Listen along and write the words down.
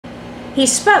He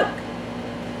spoke,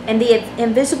 and the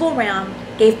invisible realm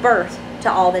gave birth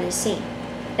to all that is seen.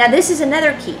 Now this is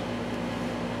another key.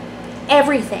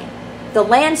 Everything, the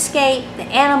landscape, the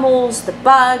animals, the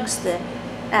bugs, the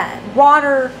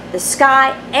water, the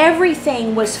sky,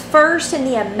 everything was first in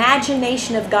the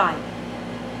imagination of God.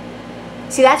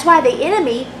 See, that's why the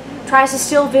enemy tries to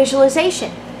steal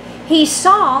visualization. He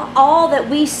saw all that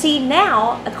we see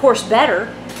now, of course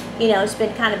better, you know, it's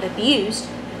been kind of abused,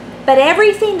 but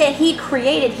everything that he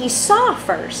created, he saw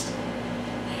first.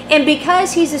 And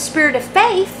because he's a spirit of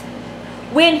faith,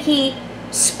 when he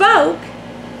spoke,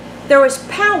 there was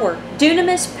power,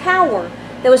 dunamis power,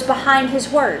 that was behind his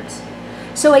words.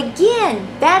 So again,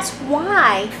 that's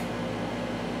why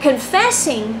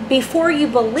confessing before you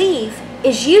believe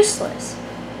is useless.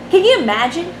 Can you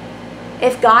imagine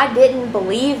if God didn't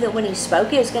believe that when he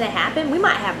spoke it was going to happen? We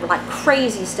might have like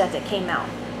crazy stuff that came out.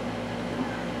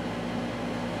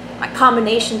 Like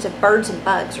combinations of birds and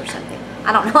bugs or something.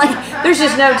 I don't know. Like, there's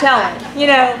just no telling, you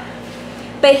know.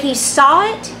 But he saw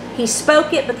it, he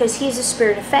spoke it because he's a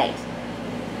spirit of faith.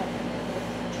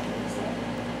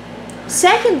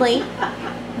 Secondly,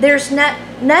 there's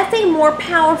nothing more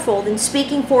powerful than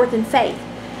speaking forth in faith.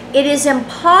 It is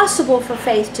impossible for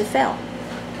faith to fail.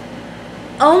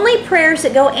 Only prayers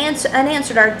that go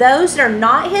unanswered are those that are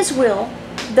not his will,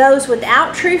 those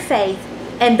without true faith,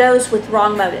 and those with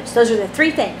wrong motives. Those are the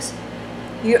three things.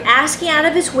 You're asking out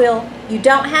of his will, you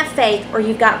don't have faith, or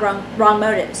you've got wrong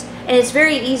motives. And it's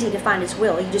very easy to find his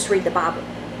will. You just read the Bible.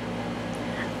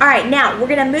 All right, now we're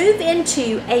going to move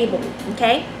into Abel,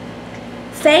 okay?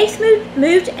 Faith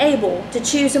moved Abel to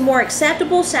choose a more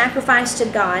acceptable sacrifice to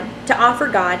God, to offer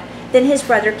God, than his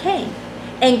brother Cain.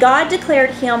 And God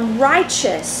declared him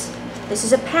righteous. This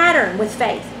is a pattern with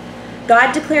faith.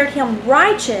 God declared him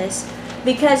righteous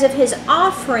because of his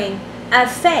offering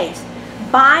of faith.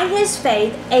 By his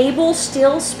faith, Abel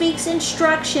still speaks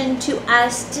instruction to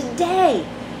us today,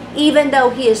 even though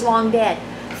he is long dead.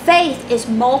 Faith is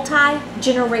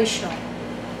multi-generational.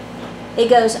 It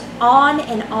goes on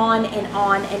and on and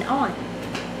on and on.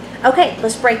 Okay,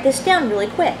 let's break this down really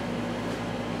quick.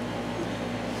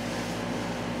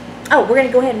 Oh, we're going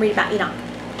to go ahead and read about Enoch.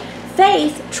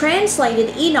 Faith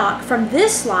translated Enoch from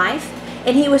this life,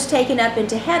 and he was taken up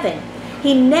into heaven.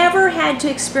 He never had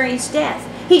to experience death.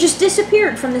 He just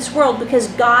disappeared from this world because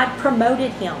God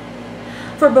promoted him.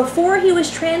 For before he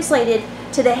was translated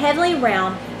to the heavenly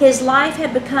realm, his life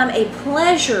had become a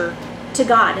pleasure to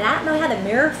God. And I don't know how the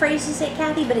mirror phrases it,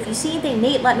 Kathy, but if you see anything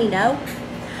neat, let me know.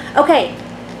 Okay,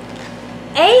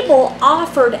 Abel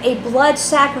offered a blood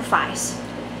sacrifice.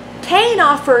 Cain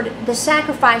offered the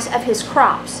sacrifice of his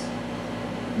crops.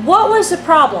 What was the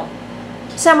problem?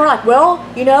 Some were like, well,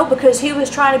 you know, because he was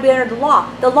trying to be under the law.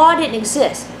 The law didn't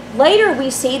exist. Later we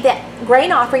see that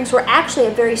grain offerings were actually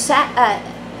a very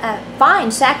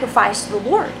fine sacrifice to the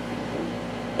Lord.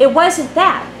 It wasn't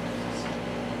that.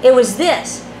 It was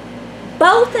this.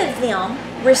 Both of them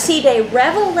received a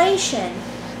revelation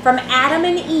from Adam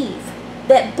and Eve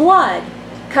that blood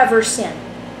covers sin.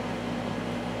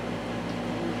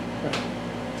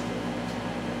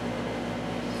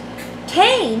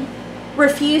 Cain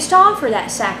refused to offer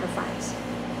that sacrifice,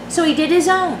 so he did his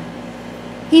own.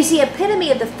 He's the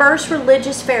epitome of the first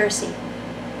religious Pharisee.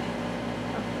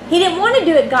 He didn't want to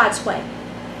do it God's way.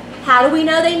 How do we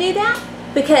know they knew that?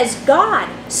 Because God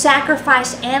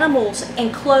sacrificed animals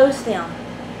and clothed them.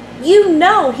 You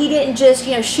know he didn't just,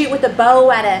 you know, shoot with a bow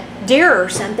at a deer or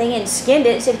something and skinned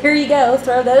it and said, here you go,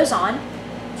 throw those on.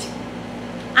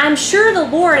 I'm sure the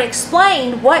Lord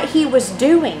explained what he was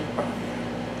doing.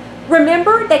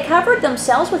 Remember, they covered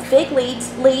themselves with fig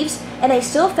leaves and they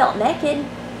still felt naked.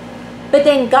 But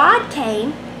then God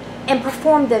came and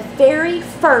performed the very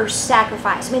first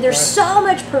sacrifice. I mean, there's so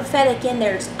much prophetic in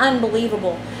there, it's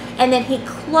unbelievable. And then he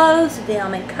clothed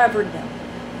them and covered them,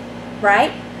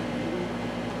 right?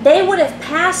 They would have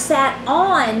passed that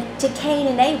on to Cain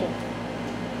and Abel.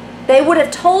 They would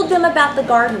have told them about the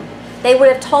garden. They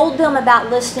would have told them about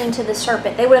listening to the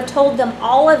serpent. They would have told them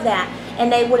all of that,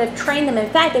 and they would have trained them. In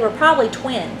fact, they were probably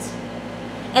twins.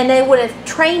 And they would have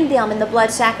trained them in the blood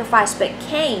sacrifice, but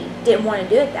Cain didn't want to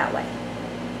do it that way.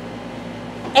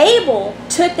 Abel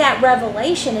took that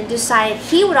revelation and decided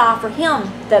he would offer him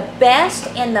the best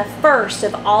and the first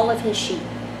of all of his sheep.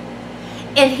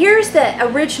 And here's the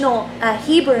original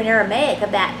Hebrew and Aramaic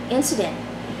of that incident.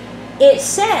 It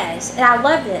says, and I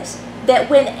love this, that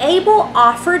when Abel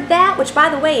offered that, which by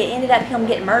the way, it ended up him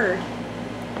getting murdered,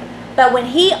 but when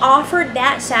he offered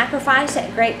that sacrifice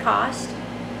at great cost,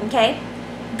 okay,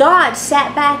 God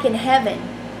sat back in heaven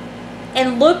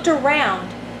and looked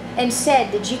around and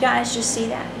said, did you guys just see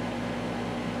that?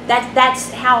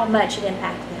 That's how much it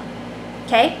impacted him.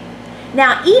 Okay?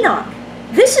 Now, Enoch,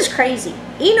 this is crazy.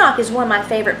 Enoch is one of my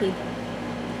favorite people.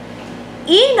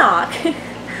 Enoch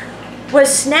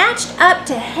was snatched up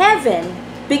to heaven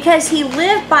because he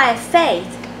lived by a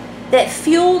faith that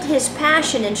fueled his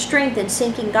passion and strength in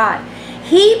seeking God.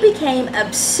 He became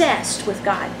obsessed with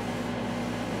God.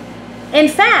 In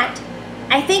fact,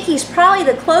 I think he's probably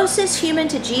the closest human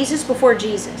to Jesus before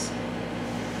Jesus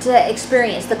to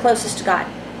experience, the closest to God.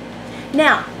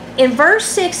 Now, in verse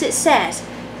 6 it says,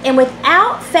 and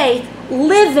without faith,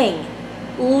 living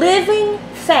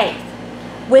faith.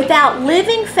 Without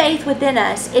living faith within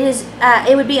us,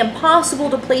 it would be impossible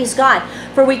to please God.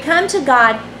 For we come to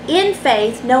God in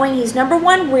faith, knowing He's number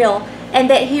one real, and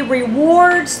that He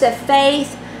rewards the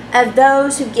faith of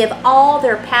those who give all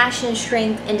their passion and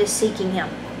strength into seeking Him.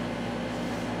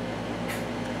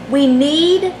 We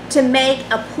need to make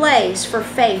a place for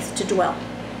faith to dwell.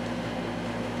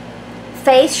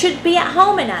 Faith should be at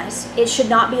home in us. It should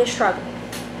not be a struggle.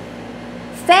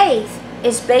 Faith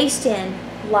is based in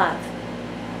love.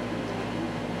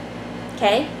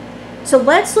 Okay? So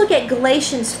let's look at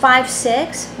Galatians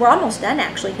 5:6. We're almost done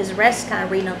actually, because the rest is kind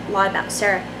of reading a lot about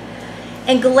Sarah.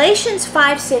 In Galatians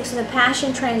 5:6 in the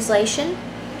Passion Translation,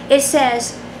 it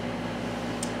says,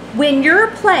 when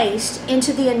you're placed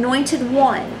into the Anointed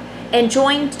One and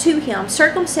joined to Him,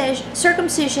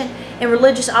 circumcision and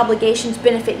religious obligations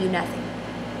benefit you nothing.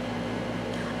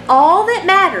 All that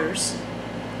matters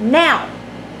now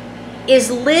is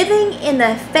living in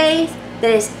the faith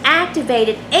that is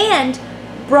activated and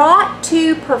brought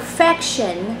to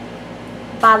perfection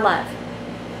by love.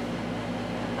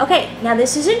 Okay, now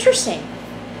this is interesting.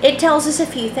 It tells us a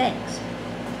few things.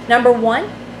 Number one,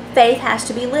 faith has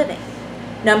to be living.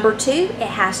 Number two,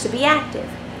 it has to be active.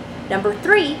 Number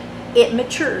three, it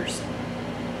matures.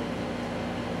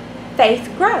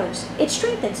 Faith grows. It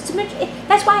strengthens.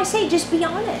 That's why I say just be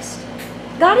honest.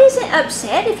 God isn't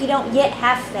upset if you don't yet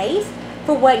have faith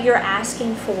for what you're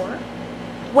asking for.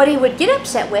 What He would get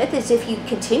upset with is if you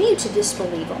continue to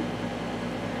disbelieve Him.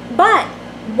 But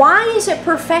why is it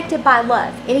perfected by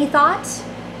love? Any thoughts?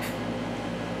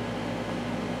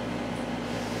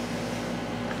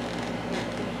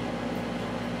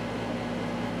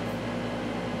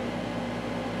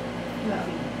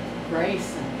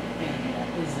 Grace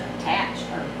is attached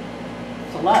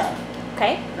to love.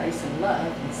 Okay. Grace and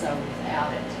love, and so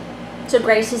without it. So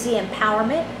grace is the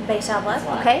empowerment based on love.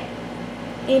 Right. Okay.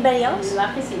 Anybody else?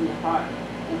 Love is in your heart,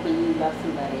 and when you love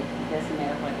somebody, it doesn't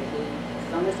matter what they do.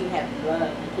 As long as you have love,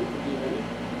 you can forgive it.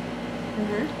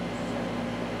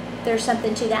 Mm-hmm. There's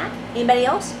something to that. Anybody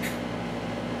else?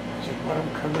 Is it let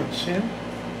them commit sin?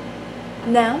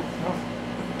 No. No.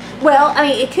 Well, I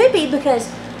mean, it could be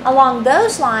because along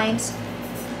those lines,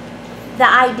 the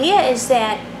idea is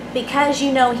that because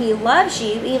you know He loves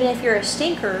you, even if you're a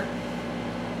stinker,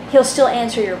 He'll still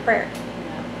answer your prayer.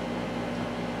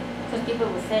 Because people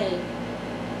will say,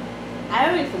 I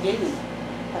already forgive you,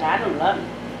 but I don't love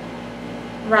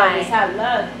you. Right. Without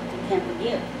love, you can't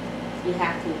forgive. You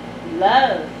have to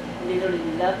love, literally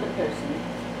love the person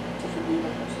to forgive the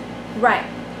person. Right.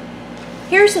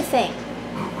 Here's the thing.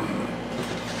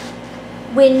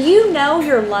 When you know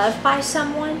you're loved by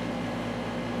someone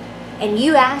and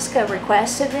you ask a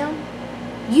request of them,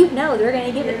 you know they're going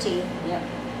to give it to you. Yep.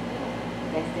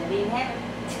 That's the way it happens.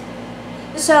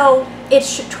 So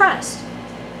it's trust.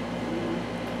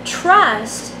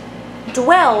 Trust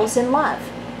dwells in love.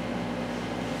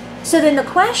 So then the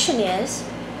question is,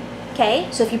 okay,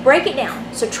 so if you break it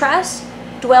down, so trust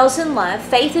dwells in love,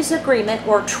 faith is agreement,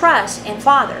 or trust in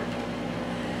Father.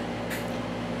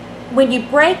 When you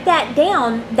break that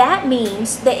down, that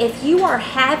means that if you are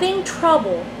having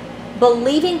trouble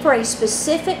believing for a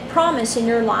specific promise in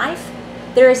your life,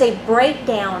 there is a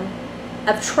breakdown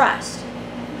of trust.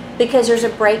 Because there's a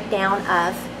breakdown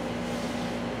of,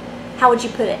 how would you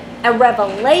put it? A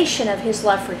revelation of His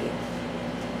love for you.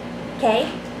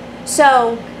 Okay?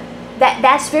 So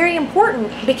that's very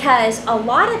important, because a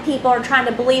lot of people are trying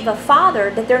to believe a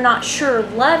Father that they're not sure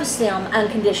loves them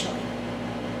unconditionally.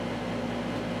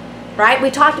 Right? We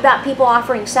talked about people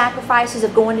offering sacrifices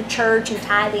of going to church and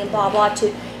tithing and blah, blah,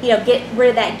 to, get rid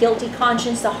of that guilty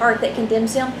conscience, the heart that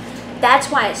condemns them. That's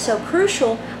why it's so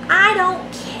crucial. I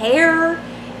don't care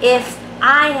if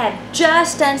I have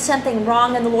just done something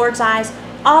wrong in the Lord's eyes.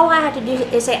 All I have to do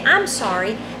is say, I'm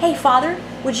sorry. Hey, Father,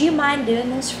 would you mind doing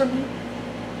this for me?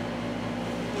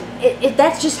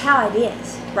 That's just how it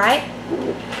is, right?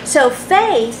 So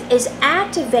faith is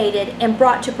activated and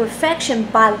brought to perfection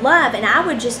by love. And I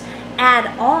would just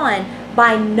add on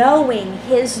by knowing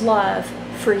His love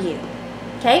for you.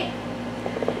 Okay?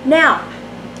 Now,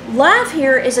 love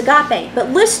here is agape. But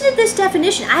listen to this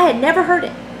definition. I had never heard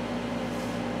it.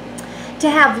 To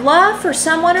have love for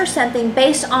someone or something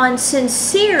based on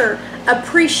sincere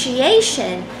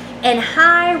appreciation and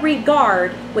high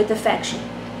regard with affection.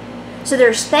 So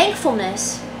there's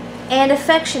thankfulness and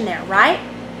affection there, right?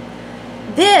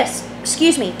 This,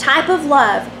 type of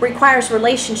love requires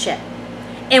relationship.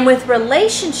 And with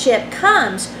relationship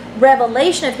comes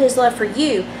revelation of His love for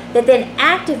you that then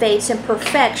activates and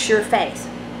perfects your faith.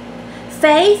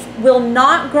 Faith will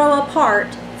not grow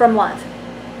apart from love.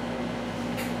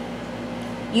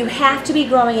 You have to be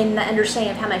growing in the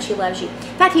understanding of how much He loves you.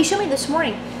 In fact, He showed me this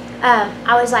morning.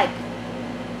 I was like,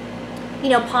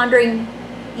 pondering,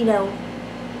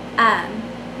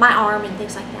 my arm and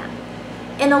things like that.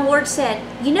 And the Lord said,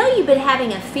 you've been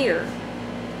having a fear.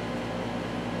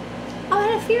 Oh, I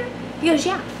had a fear? He goes,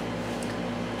 yeah.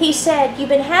 He said, you've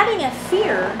been having a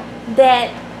fear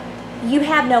that you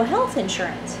have no health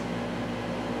insurance.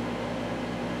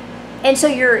 And so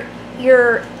you're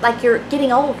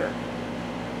getting older.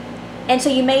 And so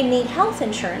you may need health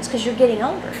insurance because you're getting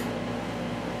older.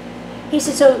 He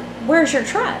said, so where's your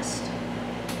trust?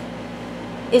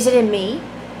 Is it in me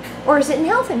or is it in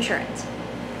health insurance?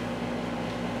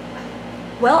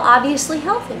 Well, obviously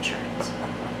health insurance.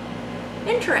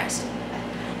 Interesting.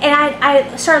 And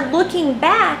I started looking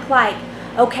back like,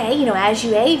 okay, as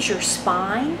you age, your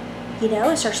spine,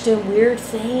 it starts doing weird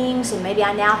things. And maybe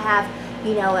I now have,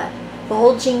 a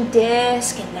bulging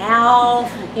disc, and now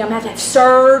I'm gonna have to have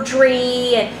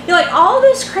surgery, and all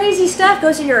this crazy stuff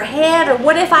goes in your head. Or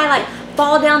what if I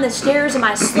fall down the stairs in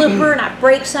my slipper and I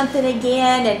break something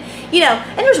again? And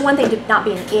and there's one thing to not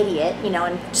be an idiot,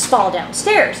 and just fall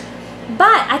downstairs.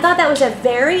 But I thought that was a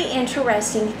very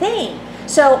interesting thing.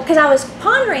 So, because I was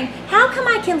pondering, how come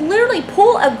I can literally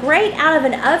pull a grate out of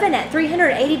an oven at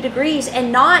 380 degrees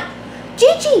and not,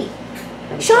 Gigi,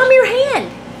 show him your hand.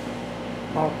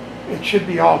 Well, it should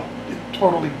be all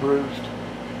totally bruised.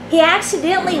 He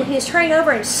was turning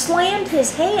over and slammed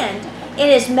his hand in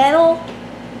his metal,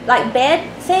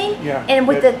 bed thing. Yeah. And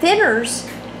with the thinners,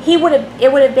 it would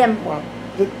have been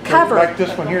covered. Like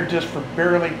this one here, just for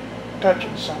barely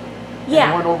touching something.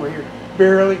 Yeah. And one over here,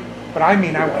 barely. But I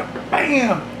mean, I went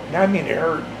bam, and I mean it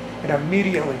hurt. And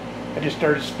immediately, I just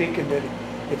started speaking that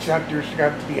it's not, there's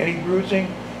got to be any bruising,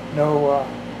 no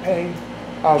pain.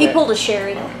 He pulled a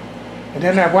Sherri. And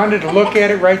then I wanted to look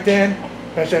at it right then.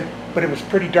 I said, but it was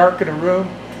pretty dark in the room.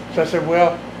 So I said,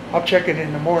 well, I'll check it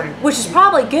in the morning. Which is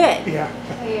probably good. Yeah.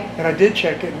 Oh, yeah. And I did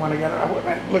check it, and when I got it, I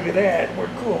went, look at that, we're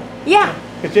cool. Yeah.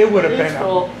 Because it would have been,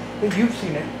 cool. You've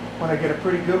seen it, when I get a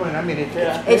pretty good one. I mean,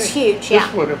 It's huge, yeah.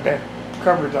 This would have been,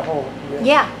 covered the whole.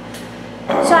 Yeah.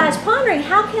 So I was pondering,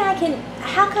 how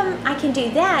come I can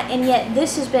do that, and yet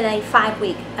this has been a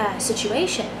 5-week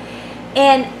situation,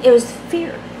 and it was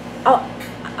fear. Oh,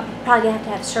 I'm probably gonna have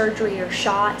to have surgery or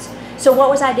shots. So what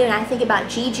was I doing? I think about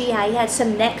Gigi, how he had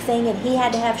some neck thing and he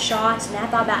had to have shots, and I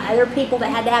thought about other people that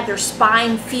had to have their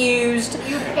spine fused.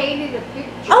 You painted a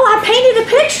picture. Oh, I painted a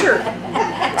picture.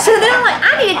 So then I'm like,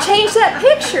 I need to change that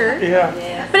picture.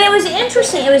 Yeah. But it was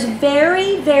interesting. It was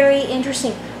very, very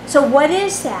interesting. So what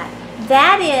is that?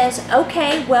 That is,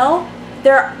 okay, well,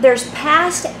 there's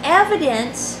past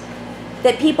evidence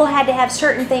that people had to have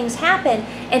certain things happen.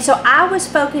 And so I was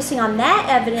focusing on that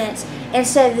evidence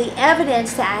instead of the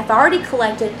evidence that I've already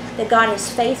collected that God is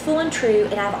faithful and true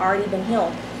and I've already been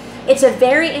healed. It's a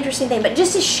very interesting thing. But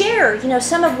just to share,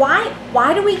 some of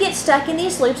why do we get stuck in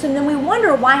these loops and then we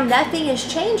wonder why nothing is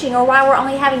changing or why we're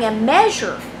only having a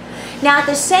measure. Now at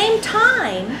the same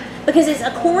time, because it's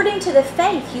according to the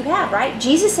faith you have, right?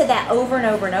 Jesus said that over and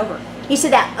over and over. He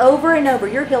said that over and over.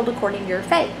 You're healed according to your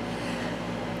faith.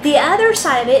 The other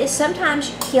side of it is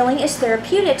sometimes healing is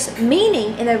therapeutics,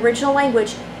 meaning in the original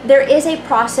language, there is a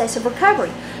process of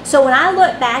recovery. So when I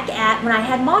look back at when I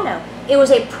had mono, it was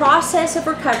a process of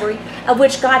recovery of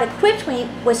which God equipped me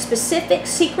with specific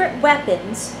secret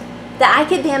weapons that I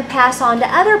could then pass on to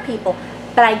other people.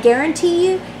 But I guarantee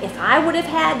you, if I would have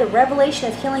had the revelation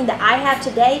of healing that I have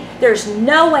today, there's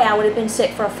no way I would have been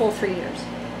sick for a full 3 years.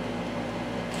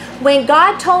 When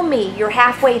God told me you're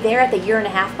halfway there at the 1.5 year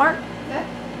mark,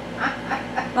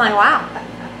 I'm like, wow,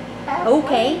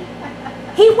 okay.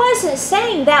 He wasn't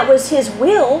saying that was His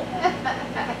will.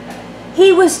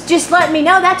 He was just letting me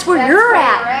know that's where you're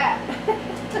at.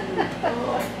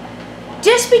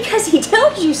 Just because He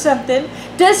tells you something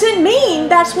doesn't mean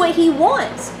that's what He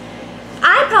wants.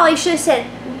 I probably should have said,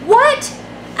 what?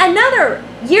 Another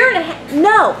 1.5 years?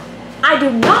 No, I do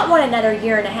not want another 1.5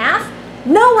 years.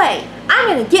 No way. I'm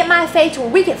going to get my faith to where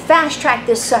we can fast track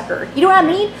this sucker. You know what I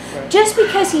mean? Right. Just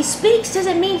because he speaks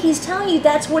doesn't mean he's telling you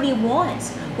that's what he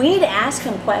wants. We need to ask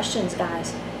him questions,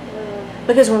 guys.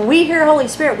 Because when we hear Holy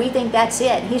Spirit, we think that's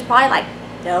it. He's probably like,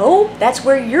 no, that's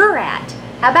where you're at.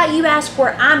 How about you ask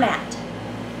where I'm at?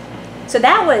 So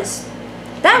that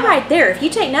right there, if you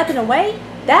take nothing away,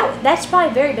 that's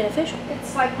probably very beneficial.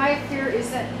 It's like my fear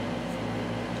isn't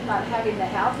not having the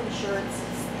health insurance.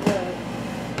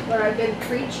 It's what I've been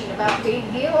preaching about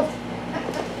being healed.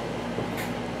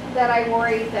 That I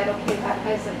worry that, okay, that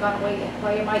hasn't gone away yet.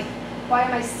 Why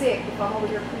am I sick if I'm over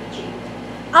here preaching?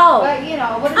 Oh. But you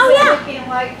know, what is Oh, it yeah. looking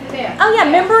like to them? Oh yeah,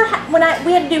 remember when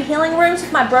we had to do healing rooms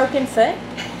with my broken foot?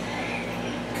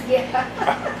 Yeah.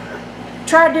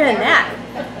 Try doing that.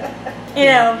 You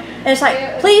know, and it's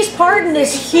like, please pardon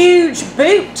this huge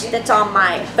boot that's on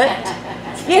my foot.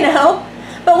 You know?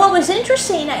 But what was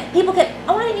interesting, people kept,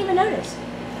 oh, I didn't even notice.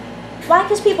 Why?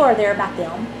 Because people are there about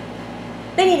them.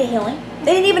 They need a healing.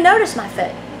 They didn't even notice my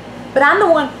foot. But I'm the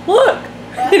one, look.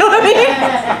 You know what I mean?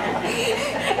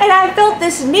 And I felt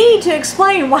this need to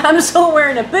explain why I'm still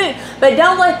wearing a boot. But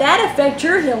don't let that affect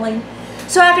your healing.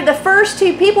 So after the first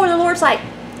two people, the Lord's like,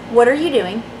 what are you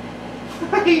doing?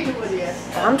 What are you doing here?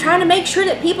 I'm trying to make sure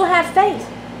that people have faith.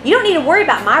 You don't need to worry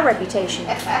about my reputation.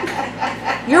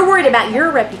 You're worried about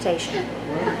your reputation.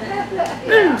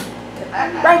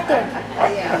 Right there.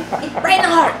 Yeah. Right in the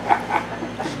heart.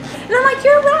 And I'm like,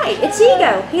 you're right. It's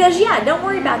ego. He goes, yeah, don't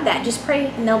worry about that. Just pray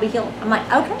and they'll be healed. I'm like,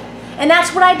 okay. And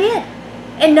that's what I did.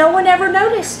 And no one ever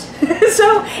noticed.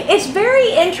 So it's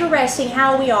very interesting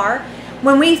how we are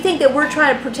when we think that we're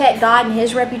trying to protect God and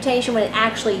his reputation when it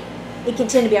can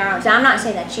tend to be our own. So I'm not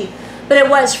saying that's you, but it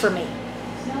was for me.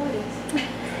 No, it is.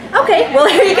 Okay, well,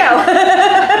 there you go.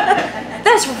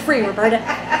 That's for free, Roberta.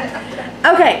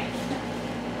 Okay.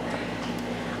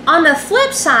 On the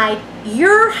flip side,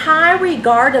 your high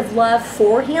regard of love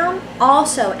for him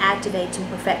also activates and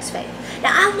perfects faith.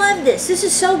 Now, I love this. This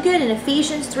is so good in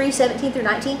Ephesians 3:17 through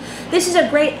 19. This is a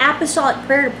great apostolic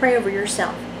prayer to pray over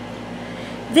yourself.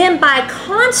 Then by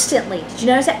constantly, did you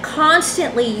notice that?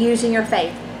 Constantly using your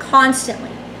faith.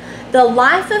 Constantly. The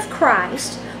life of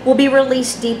Christ will be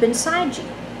released deep inside you.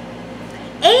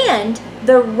 And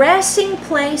the resting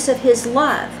place of his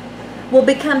love will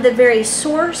become the very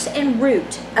source and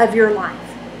root of your life.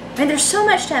 And there's so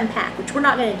much to unpack, which we're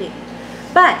not going to do.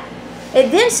 But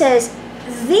it then says,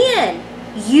 then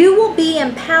you will be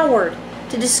empowered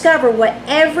to discover what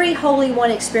every Holy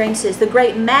One experiences, the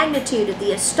great magnitude of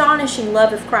the astonishing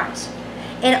love of Christ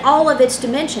in all of its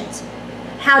dimensions.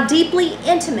 How deeply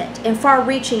intimate and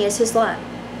far-reaching is his love.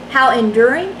 How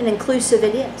enduring and inclusive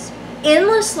it is.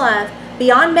 Endless love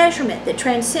beyond measurement that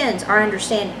transcends our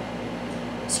understanding.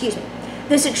 Excuse me.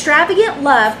 This extravagant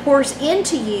love pours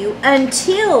into you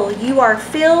until you are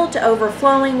filled to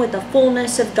overflowing with the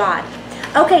fullness of God.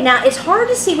 Okay, now it's hard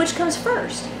to see which comes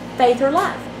first, faith or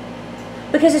love.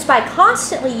 Because it's by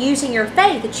constantly using your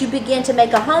faith that you begin to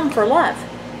make a home for love.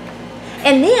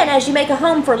 And then as you make a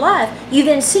home for love, you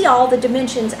then see all the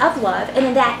dimensions of love,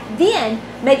 and that then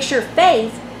makes your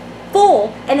faith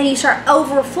full, and then you start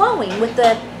overflowing with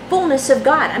the fullness of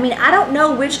God. I mean, I don't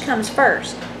know which comes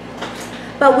first.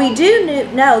 But we do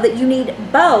know that you need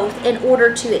both in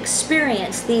order to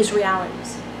experience these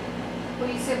realities.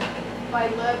 Well, you said by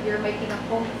love you're making a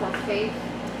home for faith.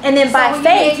 And then So by when you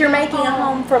faith, make you're a making a home,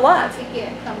 home for love.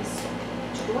 Again, it comes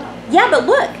to love. Yeah, but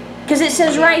look, because it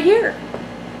says right here,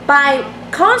 by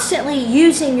constantly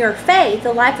using your faith,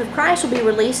 the life of Christ will be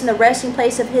released, and the resting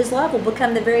place of his love will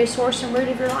become the very source and root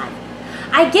of your life.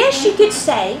 I guess you could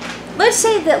say, let's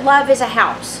say that love is a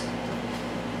house.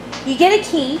 You get a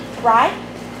key, right?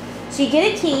 So you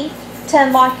get a key to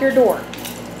unlock your door.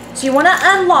 So you want to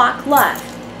unlock love.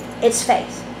 It's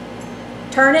faith.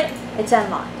 Turn it, it's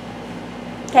unlocked.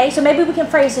 Okay, so maybe we can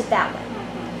phrase it that way.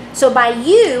 So by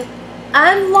you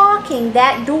unlocking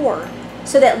that door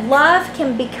so that love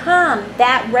can become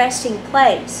that resting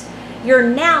place, you're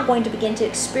now going to begin to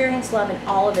experience love in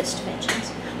all of its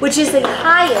dimensions, which is the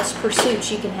highest pursuit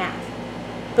you can have,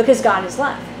 because God is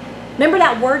love. Remember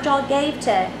that word y'all gave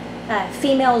to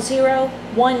female 0,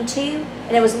 1, 2?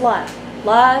 And it was love.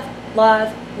 Love,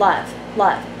 love, love,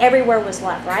 love. Everywhere was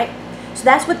love, right? So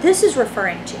that's what this is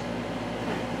referring to.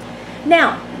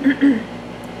 Now,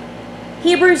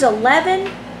 Hebrews 11,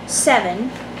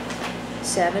 7,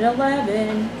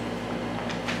 7:11.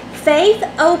 Faith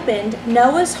opened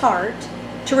Noah's heart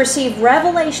to receive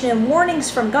revelation and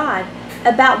warnings from God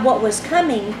about what was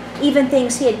coming, even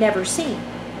things he had never seen.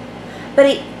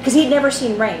 But because he'd never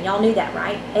seen rain. Y'all knew that,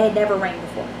 right? It had never rained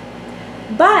before.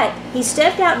 But he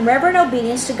stepped out in reverent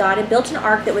obedience to God and built an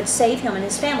ark that would save him and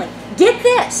his family. Get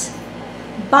this!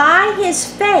 By his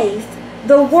faith,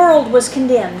 the world was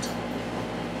condemned.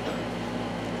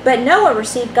 But Noah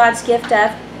received God's gift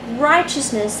of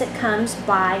righteousness that comes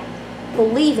by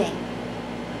believing.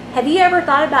 Have you ever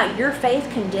thought about your faith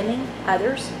condemning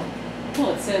others?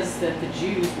 Well, it says that the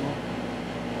Jews will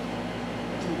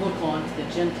look on to the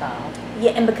Gentile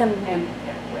Yeah, and become and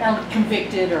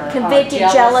convicted or convicted,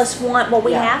 jealous, want what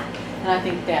we have. And I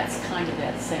think that's kind of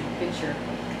that same picture,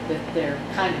 that they're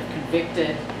kind of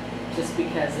convicted just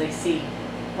because they see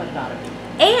what about it.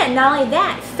 And not only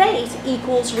that, faith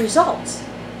equals results.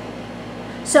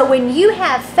 So when you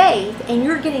have faith and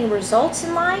you're getting results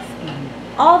in life,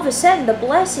 all of a sudden the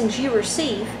blessings you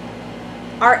receive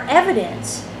are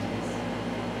evidence.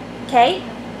 Okay?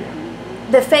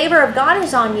 The favor of God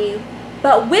is on you,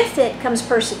 but with it comes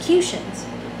persecutions.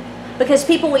 Because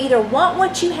people will either want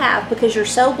what you have because you're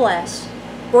so blessed,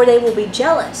 or they will be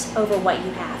jealous over what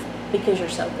you have because you're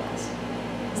so blessed.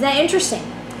 Isn't that interesting?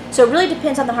 So it really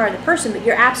depends on the heart of the person, but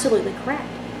you're absolutely correct.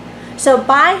 So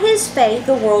by his faith,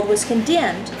 the world was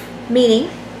condemned, meaning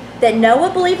that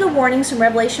Noah believed the warnings and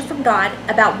revelation from God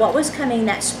about what was coming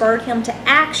that spurred him to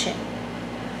action.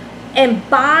 And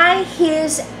by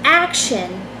his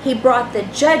action, he brought the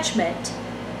judgment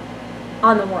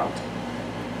on the world.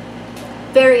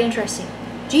 Very interesting.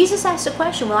 Jesus asked the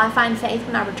question, will I find faith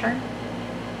when I return?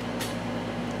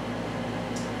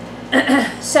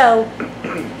 So,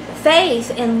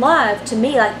 faith and love, to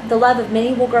me, like the love of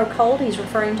many will grow cold, he's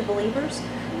referring to believers,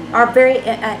 are very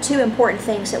two important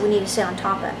things that we need to stay on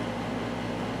top of.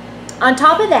 On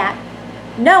top of that,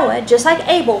 Noah, just like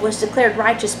Abel, was declared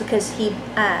righteous because he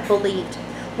believed.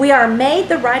 We are made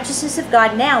the righteousness of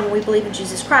God now when we believe in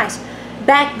Jesus Christ.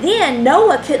 Back then,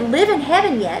 Noah couldn't live in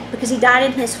heaven yet because he died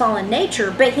in his fallen nature,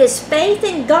 but his faith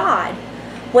in God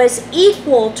was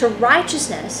equal to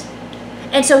righteousness.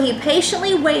 And so he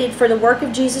patiently waited for the work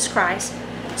of Jesus Christ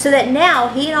so that now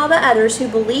he and all the others who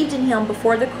believed in him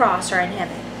before the cross are in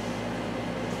heaven.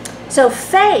 So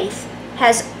faith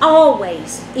has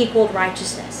always equaled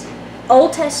righteousness.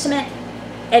 Old Testament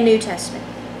and New Testament.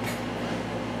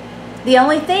 The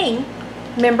only thing,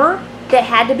 remember, that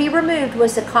had to be removed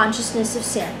was the consciousness of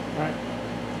sin. Right.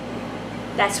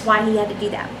 That's why he had to do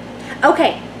that.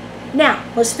 Okay, now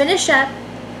let's finish up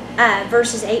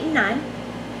verses 8 and 9,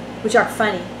 which are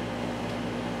funny.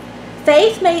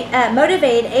 Faith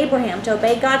motivated Abraham to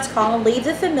obey God's call and leave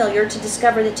the familiar to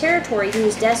discover the territory he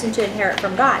was destined to inherit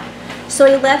from God. So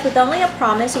he left with only a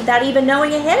promise without even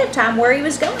knowing ahead of time where he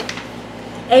was going.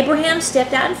 Abraham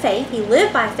stepped out in faith. He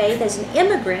lived by faith as an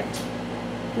immigrant,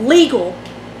 legal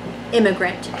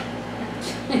immigrant,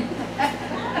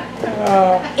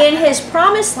 in his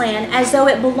promised land as though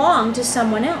it belonged to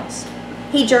someone else.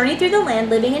 He journeyed through the land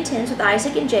living in tents with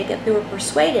Isaac and Jacob, who were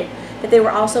persuaded that they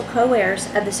were also co-heirs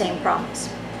of the same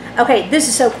promise. Okay, this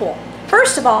is so cool.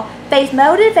 First of all, faith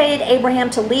motivated Abraham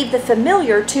to leave the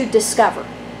familiar to discover.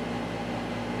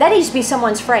 That needs to be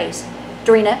someone's phrase,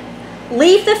 Dorina.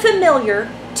 Leave the familiar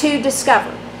to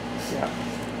discover. Yeah.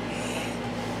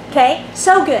 Okay,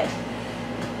 so good.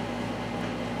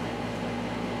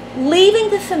 Leaving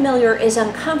the familiar is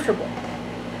uncomfortable.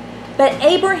 But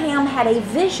Abraham had a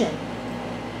vision.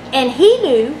 And he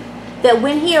knew that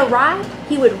when he arrived,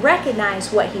 he would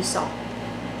recognize what he saw.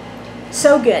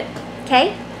 So good.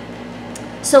 Okay?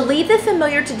 So leave the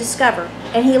familiar to discover.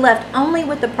 And he left only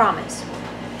with the promise.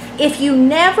 If you've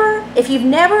never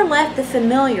left the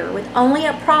familiar with only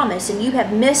a promise and you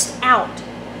have missed out,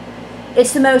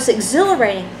 it's the most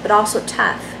exhilarating but also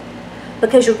tough.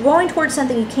 Because you're going towards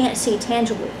something you can't see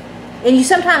tangibly. And you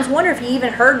sometimes wonder if you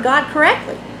even heard God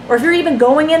correctly, or if you're even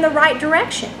going in the right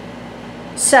direction.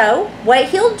 So, what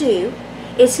he'll do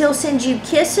is he'll send you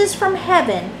kisses from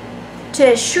heaven to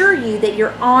assure you that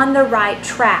you're on the right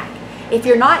track. If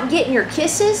you're not getting your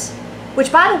kisses,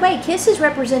 which by the way, kisses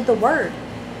represent the word,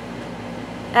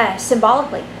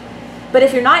 symbolically. But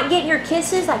if you're not getting your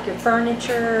kisses, like your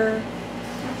furniture,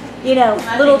 you know,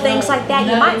 little things like that,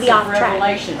 you might be off track.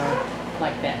 Revelation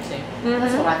like that too.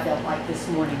 That's what I felt like this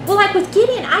morning. Well, like with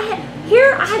Gideon,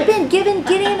 I've been giving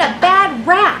Gideon a bad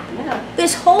rap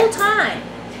this whole time.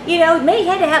 You know, maybe he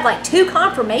had to have like 2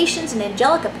 confirmations and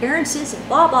angelic appearances and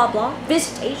blah, blah, blah,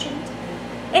 visitations.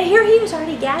 And here he was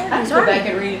already gathering I have his to go army. back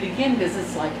and read it again because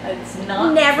it's like, it's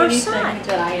not Never anything saw it.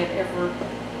 that I had ever.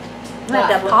 I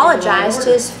have to apologize to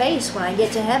his face when I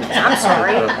get to heaven. I'm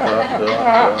sorry.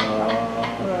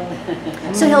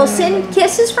 So he'll send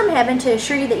kisses from heaven to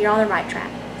assure you that you're on the right track.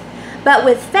 But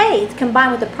with faith,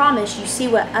 combined with the promise, you see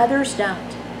what others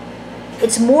don't.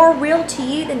 It's more real to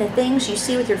you than the things you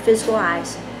see with your physical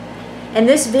eyes. And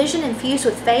this vision infused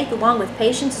with faith along with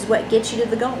patience is what gets you to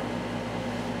the goal.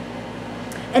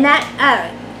 And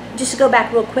that, just to go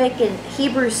back real quick, in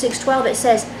Hebrews 6:12 it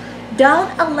says,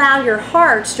 don't allow your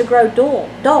hearts to grow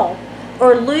dull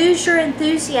or lose your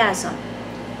enthusiasm,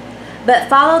 but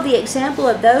follow the example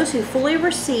of those who fully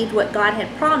received what God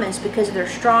had promised because of their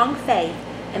strong faith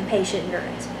and patient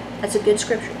endurance. That's a good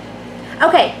scripture.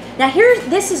 Okay, now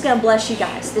this is going to bless you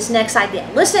guys, this next idea.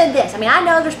 Listen to this. I mean, I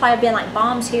know there's probably been like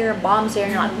bombs here and bombs there,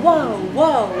 and you're like, whoa,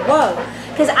 whoa, whoa.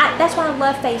 Because that's why I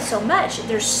love faith so much.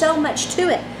 There's so much to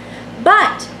it.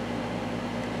 But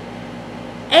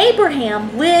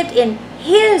Abraham lived in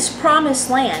his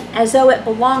promised land as though it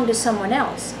belonged to someone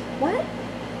else. What?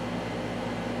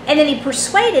 And then he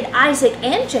persuaded Isaac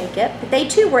and Jacob that they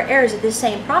too were heirs of this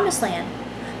same promised land.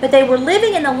 But they were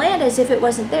living in the land as if it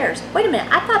wasn't theirs. Wait a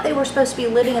minute, I thought they were supposed to be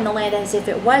living in the land as if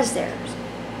it was theirs.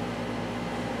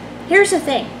 Here's the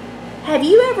thing. Have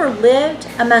you ever lived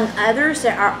among others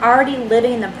that are already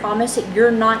living in the promise that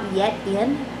you're not yet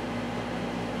in?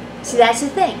 See, that's the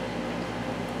thing.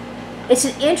 It's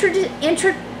an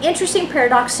interesting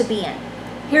paradox to be in.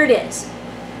 Here it is.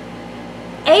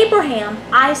 Abraham,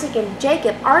 Isaac, and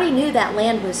Jacob already knew that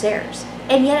land was theirs.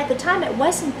 And yet at the time it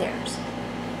wasn't theirs.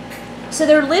 So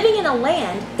they're living in a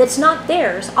land that's not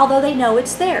theirs, although they know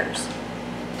it's theirs.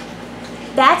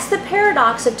 That's the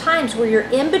paradox of times where you're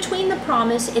in between the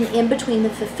promise and in between the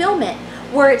fulfillment,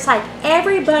 where it's like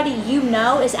everybody you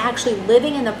know is actually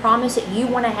living in the promise that you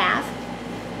want to have.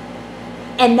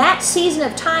 And that season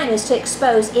of time is to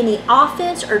expose any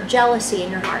offense or jealousy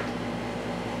in your heart.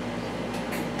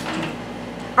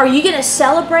 Are you going to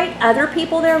celebrate other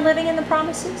people that are living in the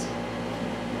promises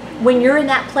when you're in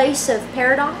that place of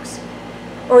paradox?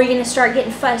 Or are you going to start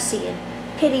getting fussy and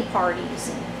pity parties?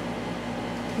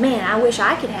 And, man, I wish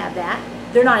I could have that.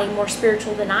 They're not any more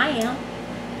spiritual than I am.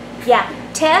 Yeah,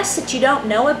 tests that you don't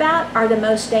know about are the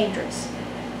most dangerous.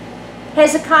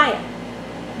 Hezekiah,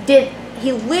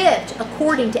 he lived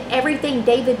according to everything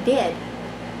David did.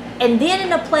 And then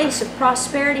in a place of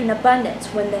prosperity and abundance,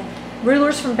 when the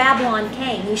rulers from Babylon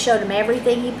came, he showed them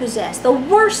everything he possessed. The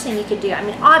worst thing you could do, I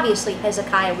mean, obviously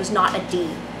Hezekiah was not a D.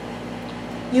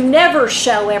 You never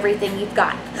show everything you've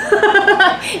got.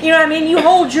 You know what I mean? You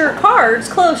hold your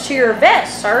cards close to your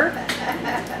vest, sir.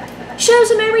 Shows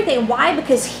them everything. Why?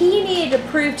 Because he needed to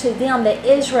prove to them that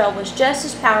Israel was just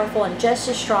as powerful and just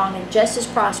as strong and just as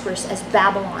prosperous as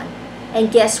Babylon. And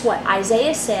guess what?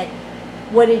 Isaiah said,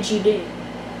 what did you do?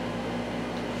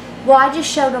 Well, I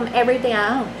just showed them everything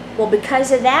I owned. Well,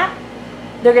 because of that,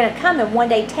 they're going to come and one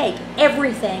day take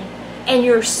everything, and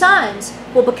your sons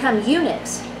will become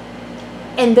eunuchs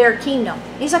in their kingdom.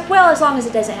 He's like, well, as long as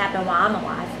it doesn't happen while I'm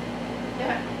alive.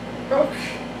 Yeah. Oh.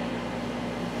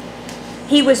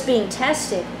 He was being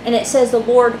tested, and it says the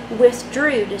Lord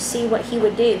withdrew to see what he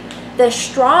would do. The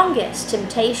strongest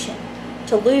temptation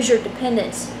to lose your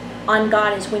dependence on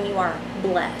God is when you are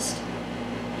blessed.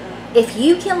 If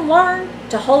you can learn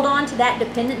to hold on to that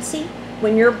dependency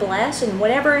when you're blessed in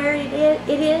whatever area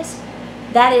it is,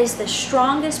 that is the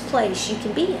strongest place you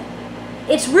can be in.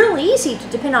 It's real easy to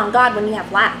depend on God when you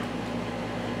have lack.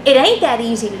 It ain't that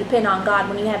easy to depend on God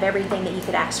when you have everything that you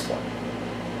could ask for.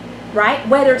 Right?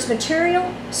 Whether it's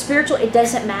material, spiritual, it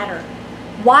doesn't matter.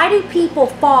 Why do people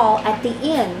fall at the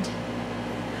end?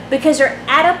 Because they're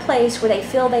at a place where they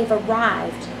feel they've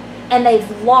arrived and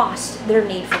they've lost their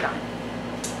need for God.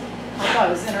 I thought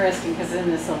it was interesting because in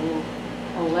this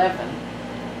 11,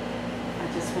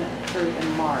 I just went through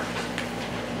and marked.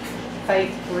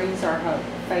 Faith brings our hope.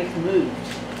 Faith moved.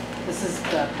 This is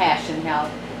the passion,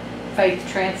 how faith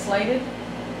translated,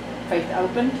 faith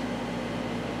opened,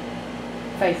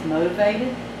 faith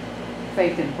motivated,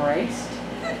 faith embraced,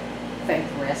 faith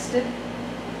rested,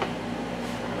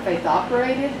 faith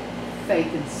operated,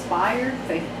 faith inspired,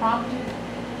 faith prompted,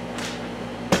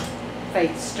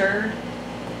 faith stirred,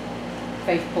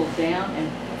 faith pulled down,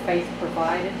 and faith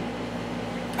provided.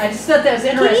 I just thought that was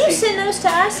interesting. Can you send those to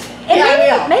us? And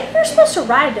Yeah, maybe you're supposed to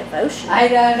write a devotion. I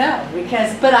don't know,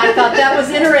 but I thought that was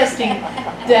interesting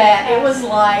that it was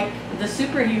like the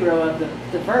superhero of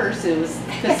the verse. It was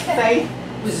because faith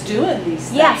was doing these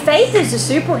things. Yeah, faith is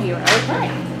a superhero. Right.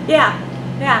 Yeah,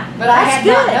 yeah. But I had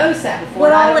not good. noticed that before.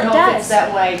 What and all I it don't know if does. it's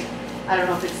that way. I don't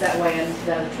know if it's that way in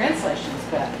the other translations,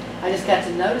 but I just got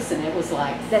to notice, and it was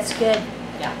like, That's good.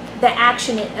 yeah, The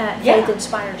action faith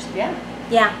inspires. yeah.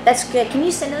 Yeah, that's good. Can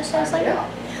you send those to us later?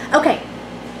 Yeah. Okay.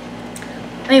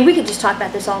 I mean, we could just talk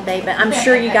about this all day, but I'm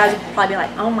sure you guys would probably be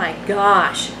like, oh my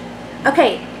gosh.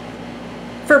 Okay.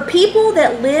 For people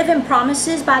that live in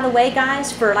promises, by the way,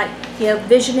 guys, for like, you know,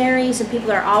 visionaries and people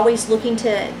that are always looking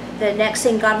to the next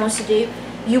thing God wants to do,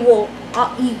 you will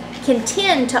can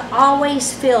tend to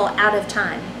always feel out of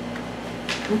time.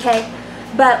 Okay?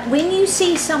 But when you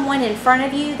see someone in front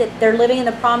of you that they're living in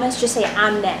the promise, just say,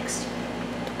 I'm next.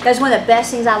 That's one of the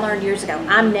best things I learned years ago.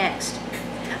 I'm next.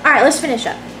 All right, let's finish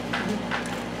up.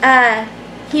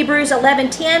 Hebrews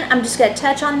 11:10. I'm just going to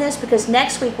touch on this because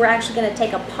next week we're actually going to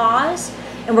take a pause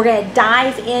and we're going to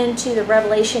dive into the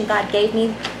revelation God gave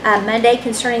me Monday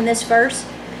concerning this verse.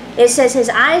 It says, his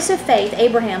eyes of faith,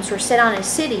 Abraham's, were set on a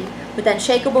city with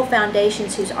unshakable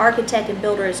foundations whose architect and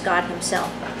builder is God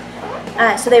himself.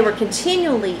 So he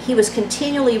was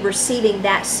continually receiving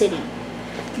that city.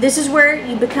 This is where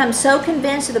you become so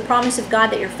convinced of the promise of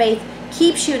God that your faith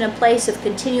keeps you in a place of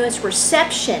continuous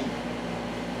reception,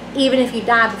 even if you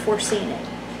die before seeing it.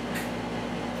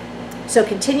 So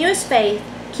continuous faith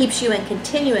keeps you in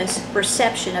continuous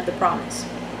reception of the promise.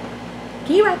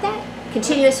 Can you write that?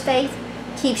 Continuous faith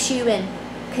keeps you in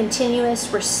continuous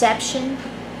reception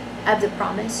of the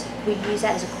promise. We use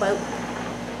that as a quote.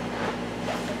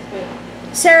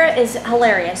 Sarah is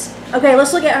hilarious. Okay,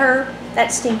 let's look at her.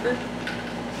 That stinker.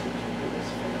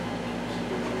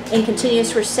 In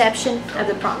continuous reception of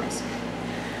the promise.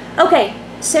 Okay,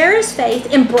 Sarah's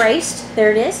faith embraced,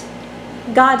 there it is,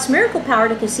 God's miracle power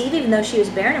to conceive even though she was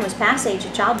barren and was past the age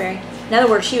of childbearing. In other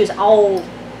words, she was old.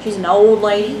 She's an old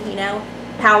lady, you know,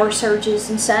 power surges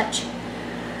and such.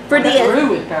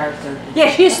 Through with power surges.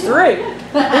 Yeah, she's through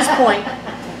at this point.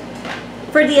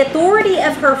 For the authority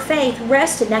of her faith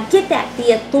rested, now get that,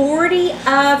 the authority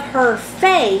of her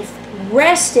faith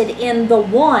rested in the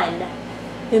one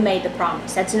who made the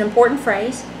promise. That's an important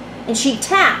phrase. And she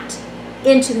tapped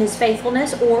into his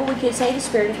faithfulness, or we could say the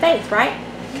spirit of faith, right?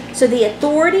 So the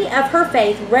authority of her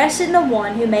faith rested in the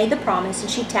one who made the promise,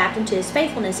 and she tapped into his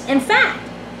faithfulness. In fact,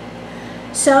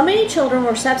 so many children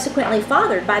were subsequently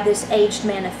fathered by this aged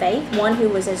man of faith, one who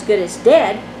was as good as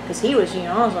dead, because he was, so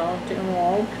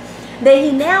old, that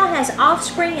he now has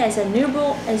offspring as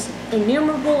innumerable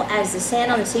as the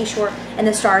sand on the seashore and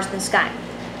the stars in the sky.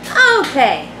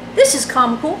 Okay, this is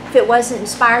comical if it wasn't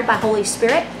inspired by Holy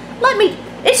Spirit.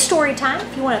 It's story time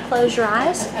if you want to close your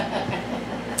eyes.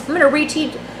 I'm going to read to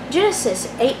you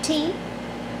Genesis 18.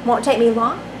 Won't take me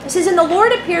long. It says, and the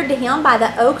Lord appeared to him by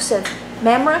the oaks of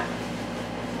Mamre.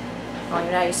 I don't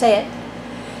even know how you say it.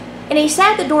 And he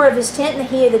sat at the door of his tent in the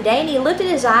heat of the day, and he lifted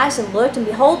his eyes and looked, and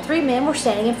behold, 3 men were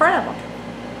standing in front of him.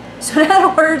 So in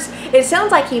other words, it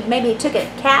sounds like he maybe took a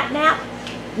cat nap,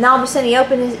 and all of a sudden he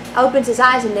opens his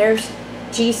eyes, and there's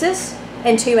Jesus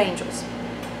and 2 angels.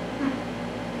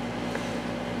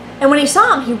 And when he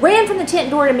saw him, he ran from the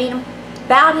tent door to meet him,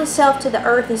 bowed himself to the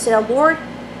earth, and said, O Lord,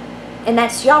 and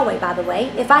that's Yahweh, by the way,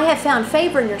 if I have found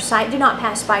favor in your sight, do not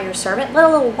pass by your servant. Let a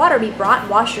little water be brought, and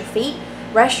wash your feet.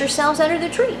 Rest yourselves under the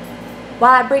tree,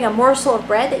 while I bring a morsel of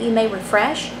bread that you may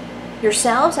refresh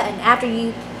yourselves, and after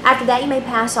that you may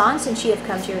pass on, since you have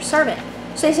come to your servant.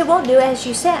 So they said, well, do as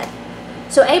you said.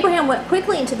 So Abraham went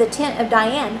quickly into the tent of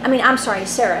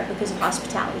Sarah, because of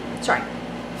hospitality. Sorry.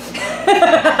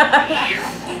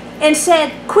 And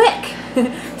said, quick,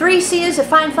 3 seahs of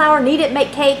fine flour, knead it,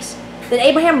 make cakes. Then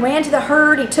Abraham ran to the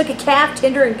herd. He took a calf,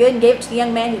 tender and good, and gave it to the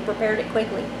young man who prepared it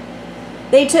quickly.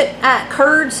 Then he took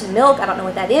curds and milk, I don't know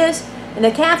what that is, and the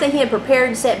calf that he had prepared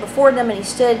and set before them, and he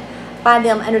stood by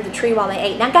them under the tree while they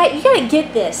ate. Now, guys, you got to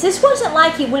get this. This wasn't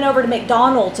like he went over to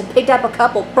McDonald's and picked up a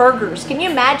couple burgers. Can you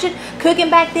imagine cooking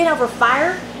back then over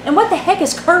fire? And what the heck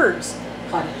is curds?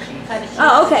 Cottage cheese.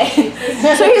 Oh, okay.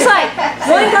 So he's like,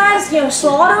 one guy's,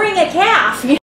 slaughtering a calf.